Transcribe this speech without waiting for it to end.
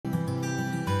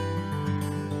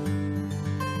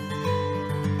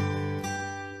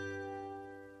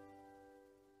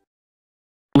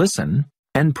Listen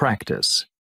and practice.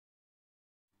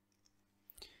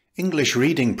 English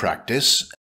reading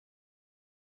practice.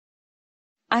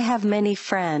 I have many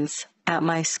friends at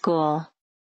my school.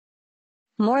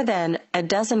 More than a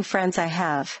dozen friends I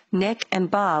have. Nick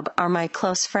and Bob are my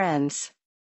close friends.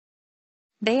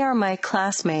 They are my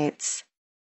classmates.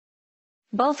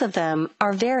 Both of them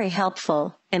are very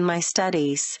helpful in my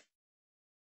studies.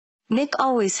 Nick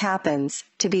always happens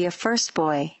to be a first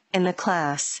boy in the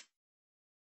class.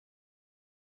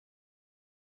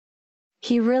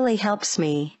 He really helps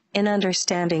me in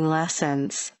understanding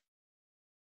lessons.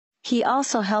 He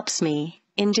also helps me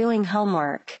in doing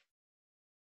homework.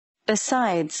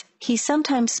 Besides, he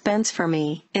sometimes spends for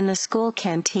me in the school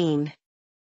canteen.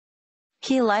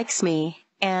 He likes me,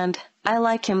 and I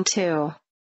like him too.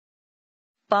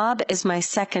 Bob is my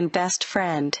second best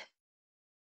friend.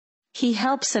 He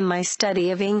helps in my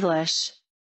study of English.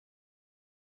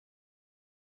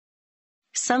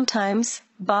 Sometimes,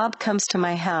 Bob comes to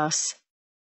my house.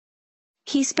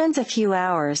 He spends a few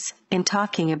hours in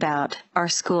talking about our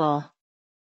school.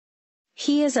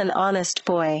 He is an honest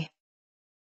boy.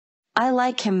 I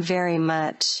like him very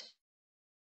much.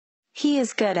 He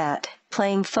is good at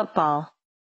playing football.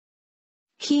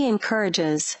 He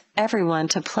encourages everyone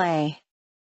to play.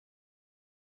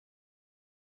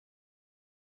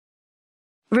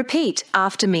 Repeat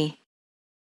after me.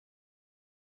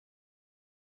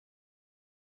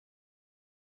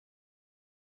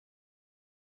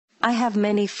 I have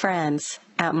many friends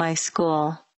at my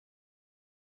school.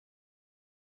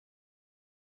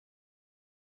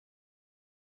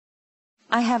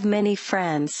 I have many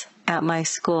friends at my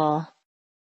school.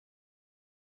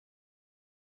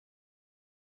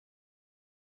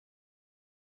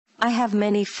 I have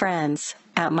many friends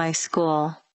at my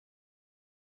school.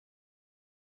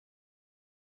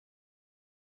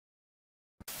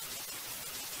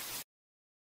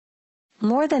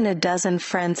 More than a dozen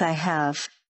friends I have.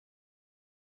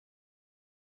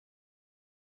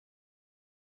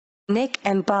 Nick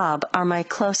and Bob are my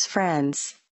close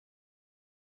friends.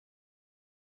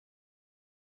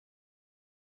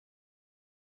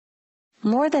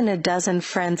 More than a dozen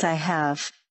friends I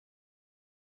have.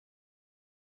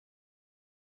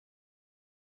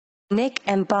 Nick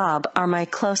and Bob are my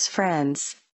close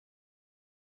friends.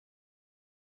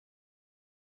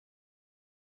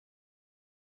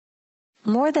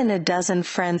 More than a dozen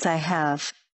friends I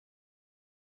have.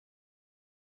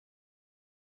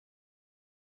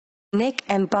 Nick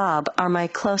and Bob are my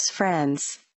close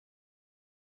friends.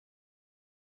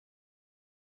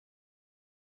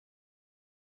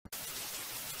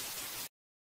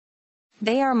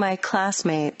 They are my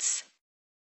classmates.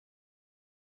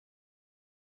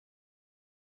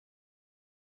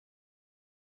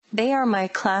 They are my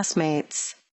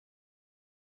classmates.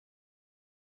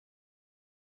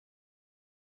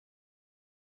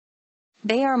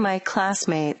 They are my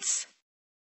classmates.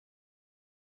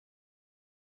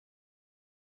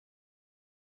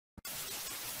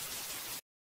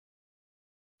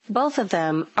 Both of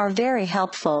them are very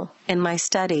helpful in my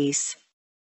studies.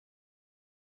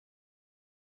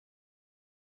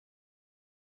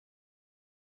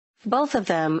 Both of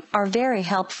them are very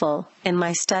helpful in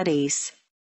my studies.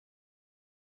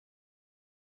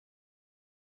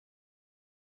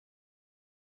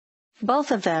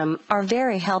 Both of them are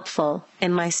very helpful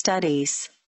in my studies.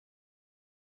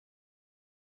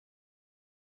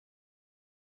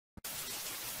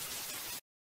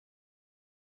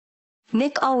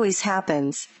 Nick always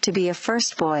happens to be a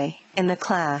first boy in the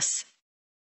class.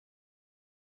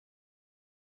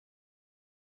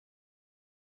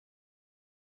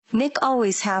 Nick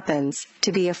always happens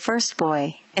to be a first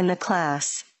boy in the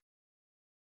class.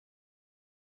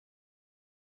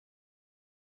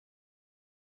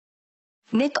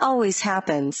 Nick always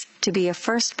happens to be a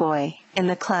first boy in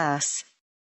the class.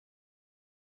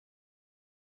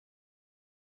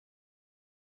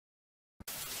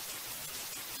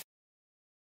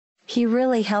 He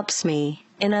really helps me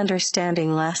in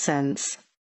understanding lessons.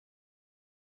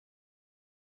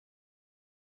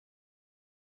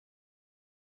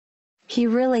 He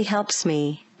really helps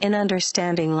me in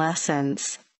understanding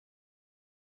lessons.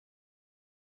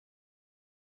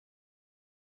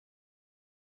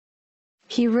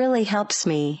 He really helps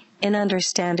me in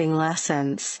understanding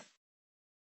lessons.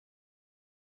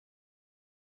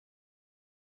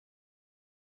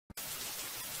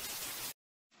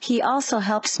 He also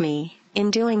helps me in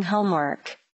doing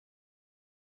homework.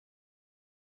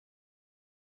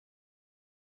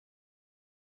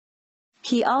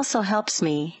 He also helps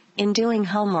me in doing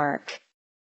homework.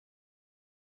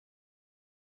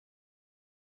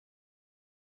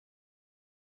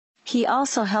 He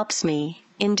also helps me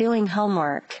in doing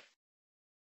homework.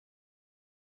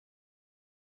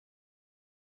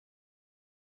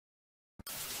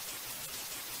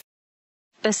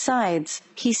 Besides,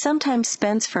 he sometimes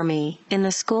spends for me in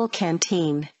the school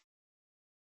canteen.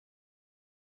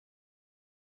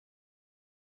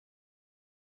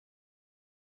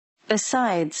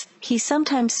 Besides, he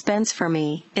sometimes spends for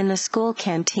me in the school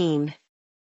canteen.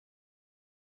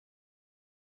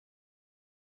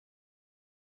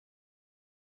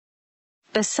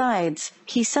 Besides,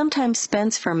 he sometimes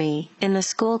spends for me in the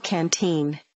school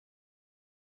canteen.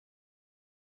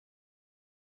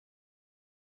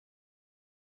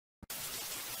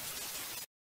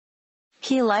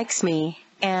 He likes me,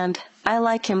 and I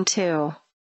like him too.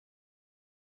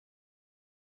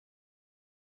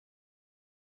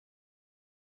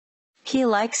 He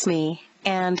likes me,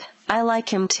 and I like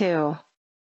him too.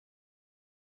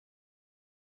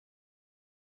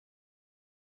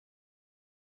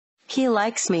 He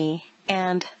likes me,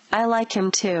 and I like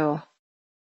him too.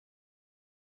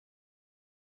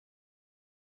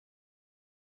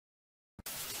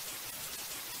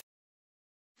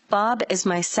 Bob is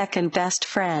my second best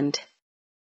friend.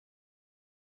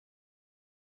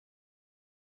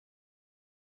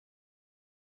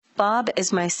 Bob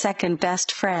is my second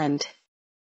best friend.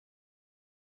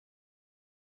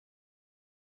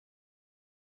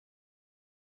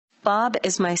 Bob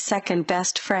is my second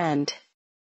best friend.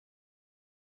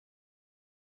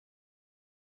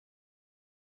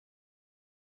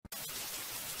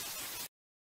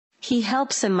 He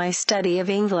helps in my study of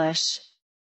English.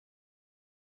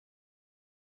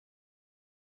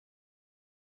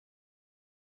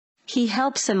 He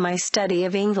helps in my study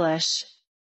of English.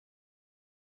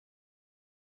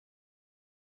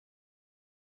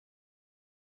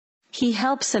 He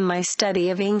helps in my study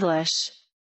of English.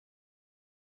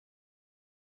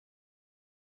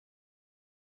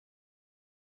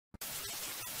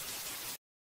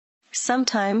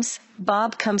 Sometimes,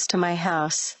 Bob comes to my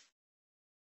house.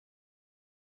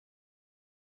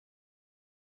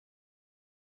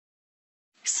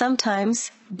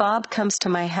 Sometimes, Bob comes to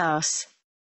my house.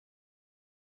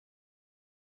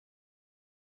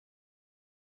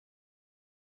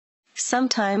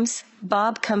 Sometimes,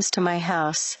 Bob comes to my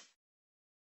house.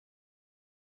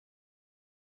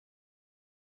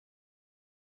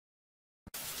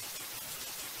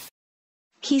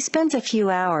 He spends a few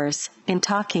hours in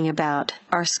talking about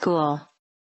our school.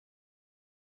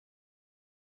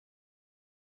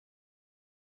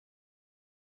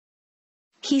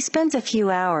 He spends a few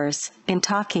hours in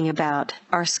talking about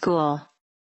our school.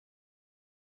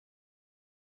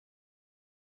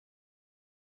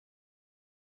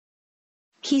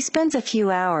 He spends a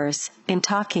few hours in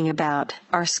talking about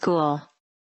our school.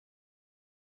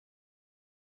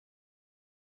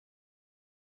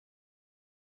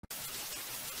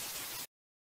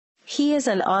 He is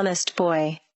an honest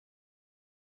boy.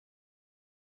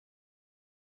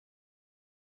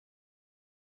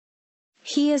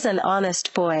 He is an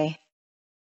honest boy.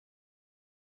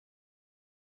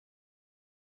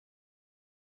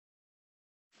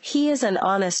 He is an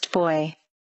honest boy.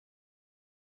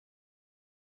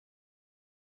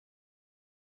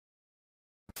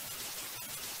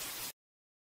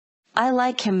 I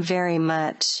like him very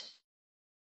much.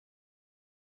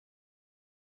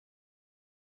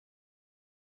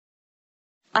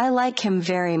 I like him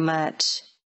very much.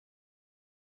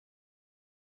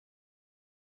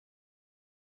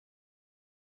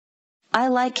 I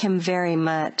like him very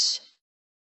much.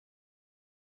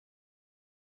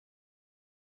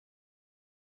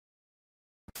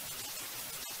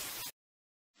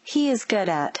 He is good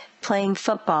at playing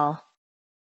football.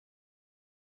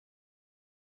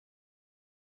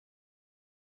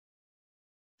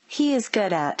 He is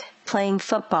good at playing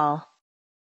football.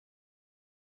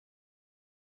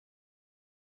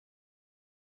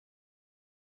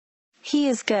 He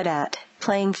is good at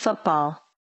playing football.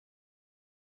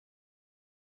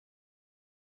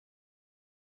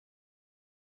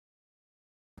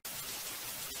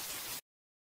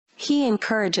 He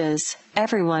encourages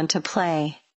everyone to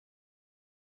play.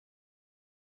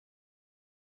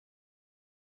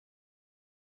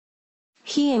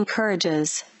 He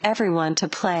encourages everyone to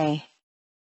play.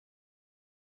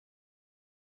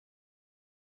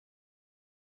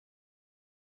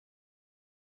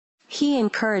 He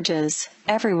encourages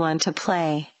everyone to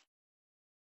play.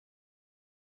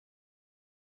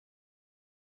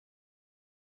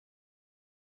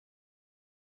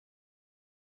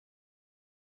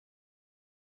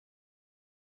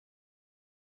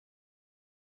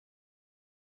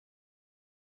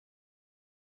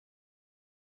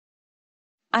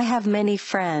 I have many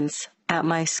friends at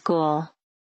my school.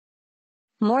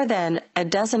 More than a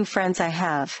dozen friends I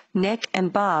have. Nick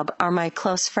and Bob are my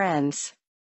close friends.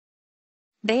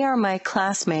 They are my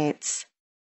classmates.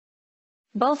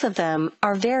 Both of them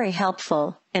are very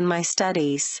helpful in my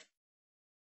studies.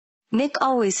 Nick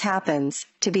always happens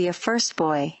to be a first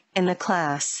boy in the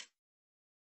class.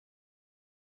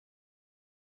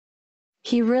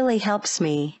 He really helps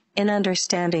me in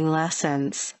understanding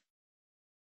lessons.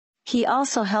 He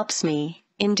also helps me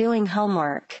in doing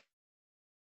homework.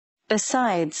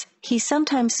 Besides, he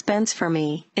sometimes spends for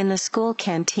me in the school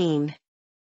canteen.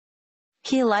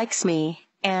 He likes me,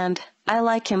 and I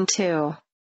like him too.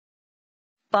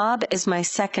 Bob is my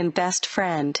second best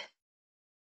friend.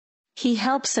 He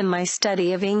helps in my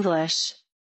study of English.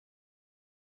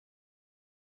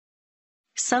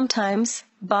 Sometimes,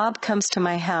 Bob comes to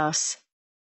my house.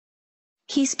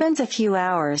 He spends a few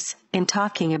hours in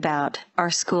talking about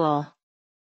our school.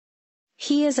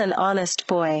 He is an honest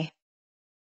boy.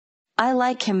 I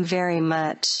like him very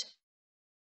much.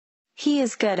 He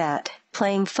is good at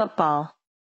playing football.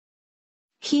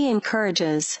 He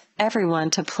encourages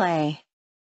everyone to play.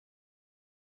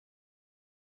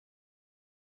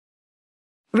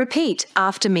 Repeat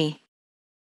after me.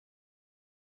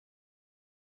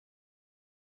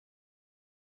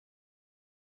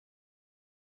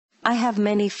 I have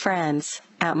many friends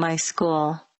at my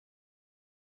school.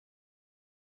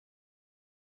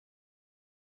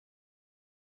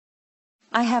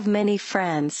 I have many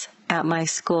friends at my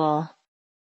school.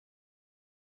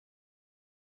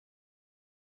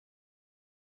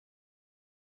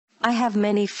 I have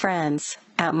many friends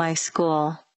at my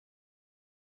school.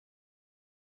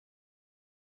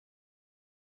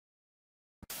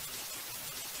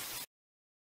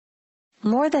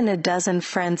 More than a dozen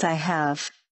friends I have.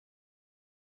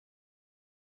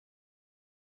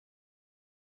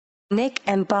 Nick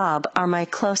and Bob are my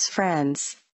close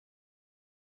friends.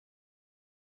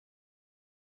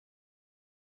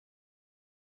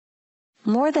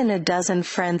 More than a dozen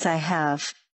friends I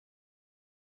have.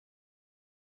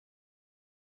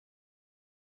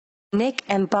 Nick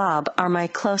and Bob are my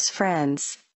close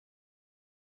friends.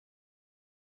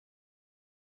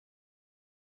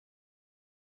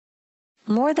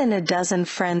 More than a dozen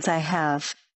friends I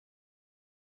have.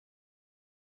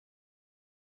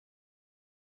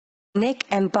 Nick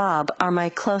and Bob are my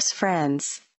close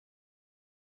friends.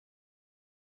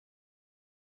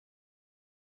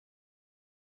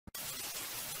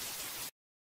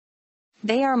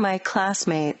 They are my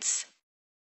classmates.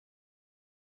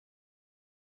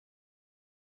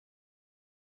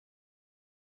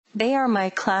 They are my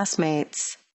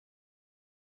classmates.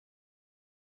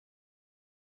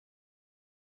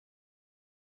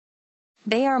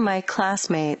 They are my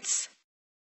classmates.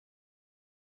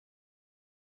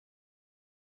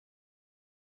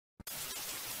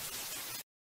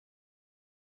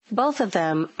 Both of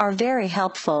them are very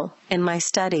helpful in my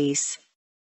studies.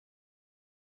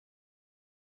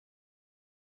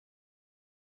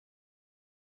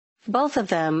 Both of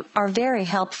them are very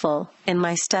helpful in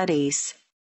my studies.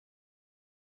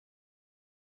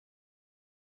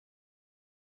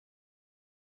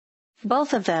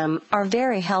 Both of them are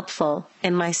very helpful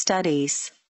in my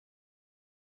studies.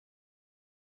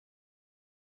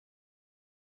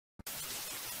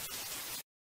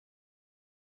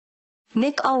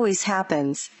 Nick always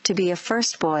happens to be a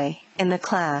first boy in the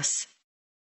class.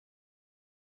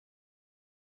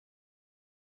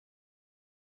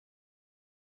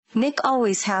 Nick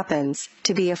always happens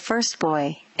to be a first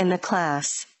boy in the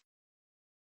class.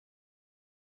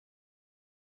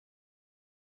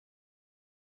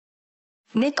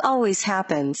 Nick always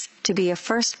happens to be a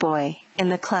first boy in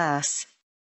the class.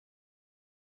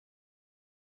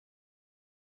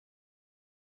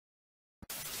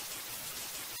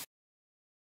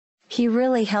 He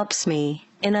really helps me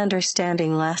in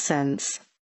understanding lessons.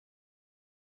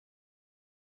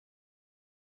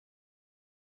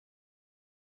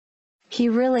 He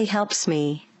really helps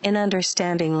me in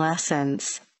understanding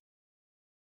lessons.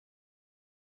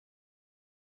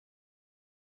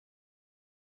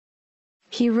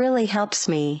 He really helps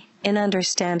me in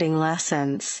understanding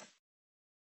lessons.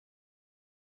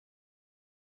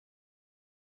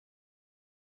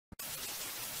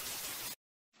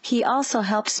 He also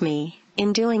helps me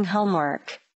in doing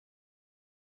homework.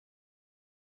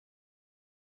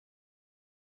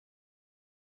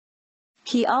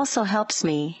 He also helps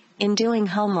me in doing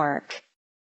homework.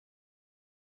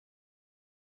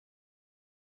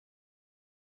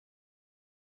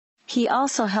 He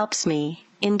also helps me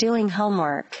in doing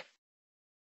homework.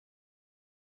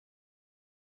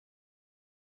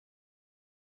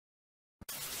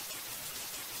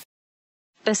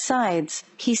 Besides,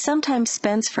 he sometimes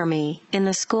spends for me in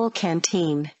the school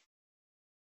canteen.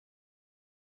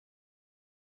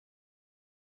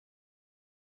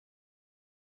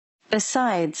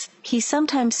 Besides, he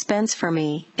sometimes spends for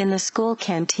me in the school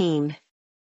canteen.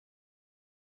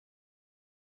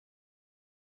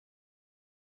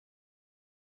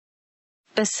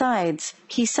 Besides,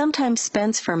 he sometimes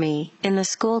spends for me in the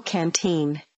school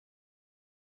canteen.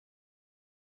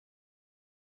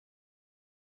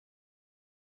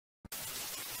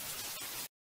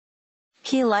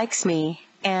 He likes me,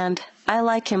 and I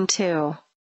like him too.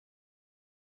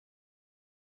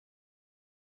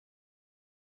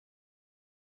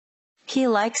 He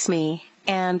likes me,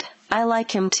 and I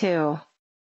like him too.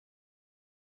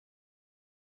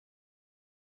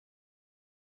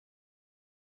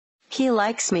 He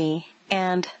likes me,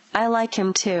 and I like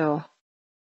him too.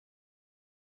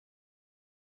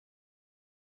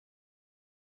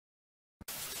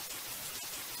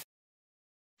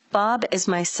 Bob is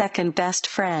my second best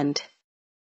friend.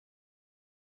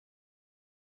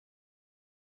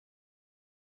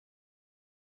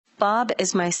 Bob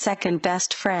is my second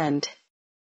best friend.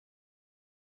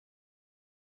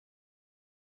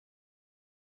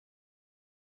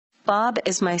 Bob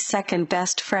is my second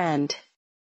best friend.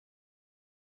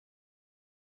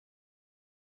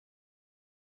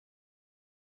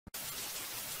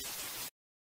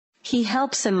 He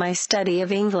helps in my study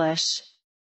of English.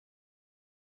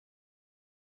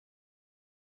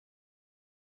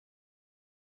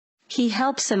 He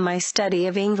helps in my study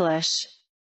of English.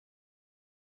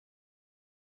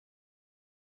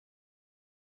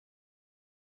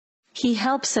 He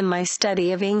helps in my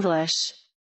study of English.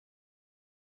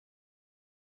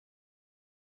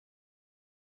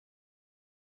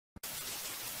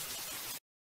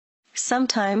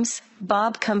 Sometimes,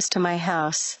 Bob comes to my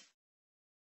house.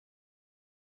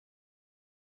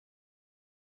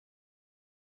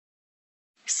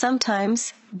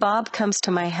 Sometimes, Bob comes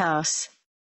to my house.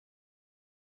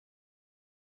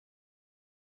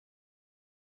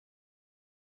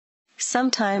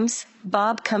 Sometimes,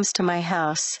 Bob comes to my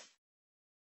house.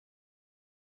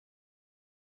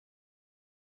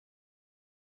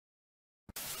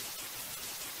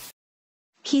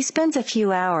 He spends a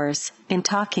few hours in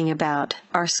talking about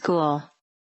our school.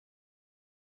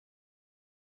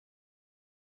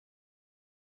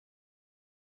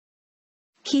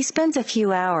 He spends a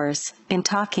few hours in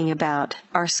talking about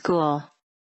our school.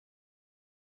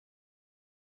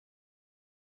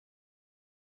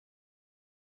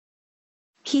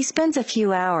 He spends a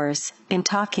few hours in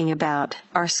talking about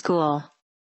our school.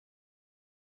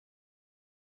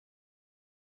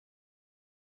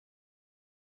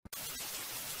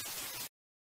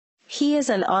 He is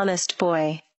an honest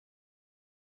boy.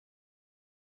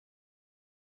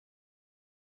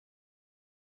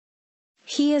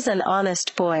 He is an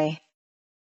honest boy.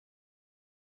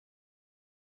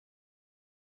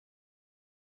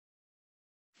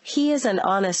 He is an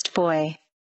honest boy.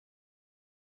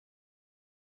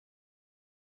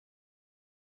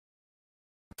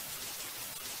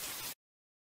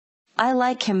 I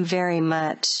like him very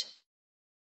much.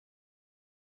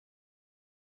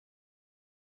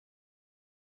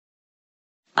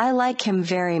 I like him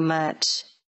very much.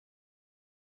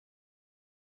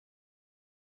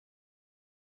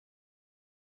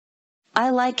 I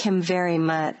like him very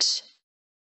much.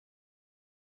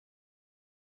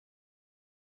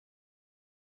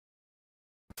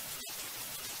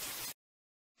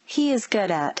 He is good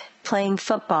at playing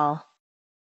football.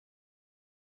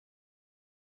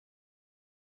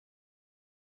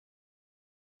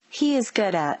 He is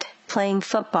good at playing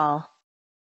football.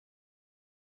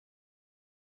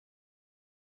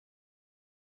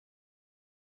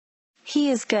 He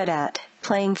is good at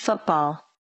playing football.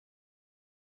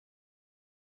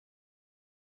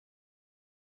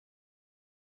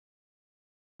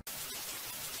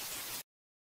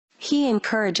 He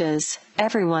encourages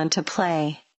everyone to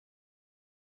play.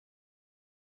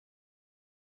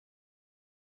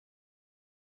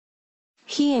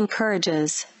 He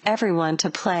encourages everyone to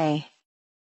play.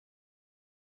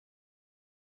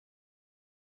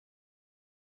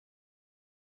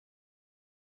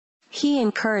 He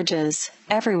encourages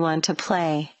everyone to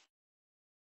play.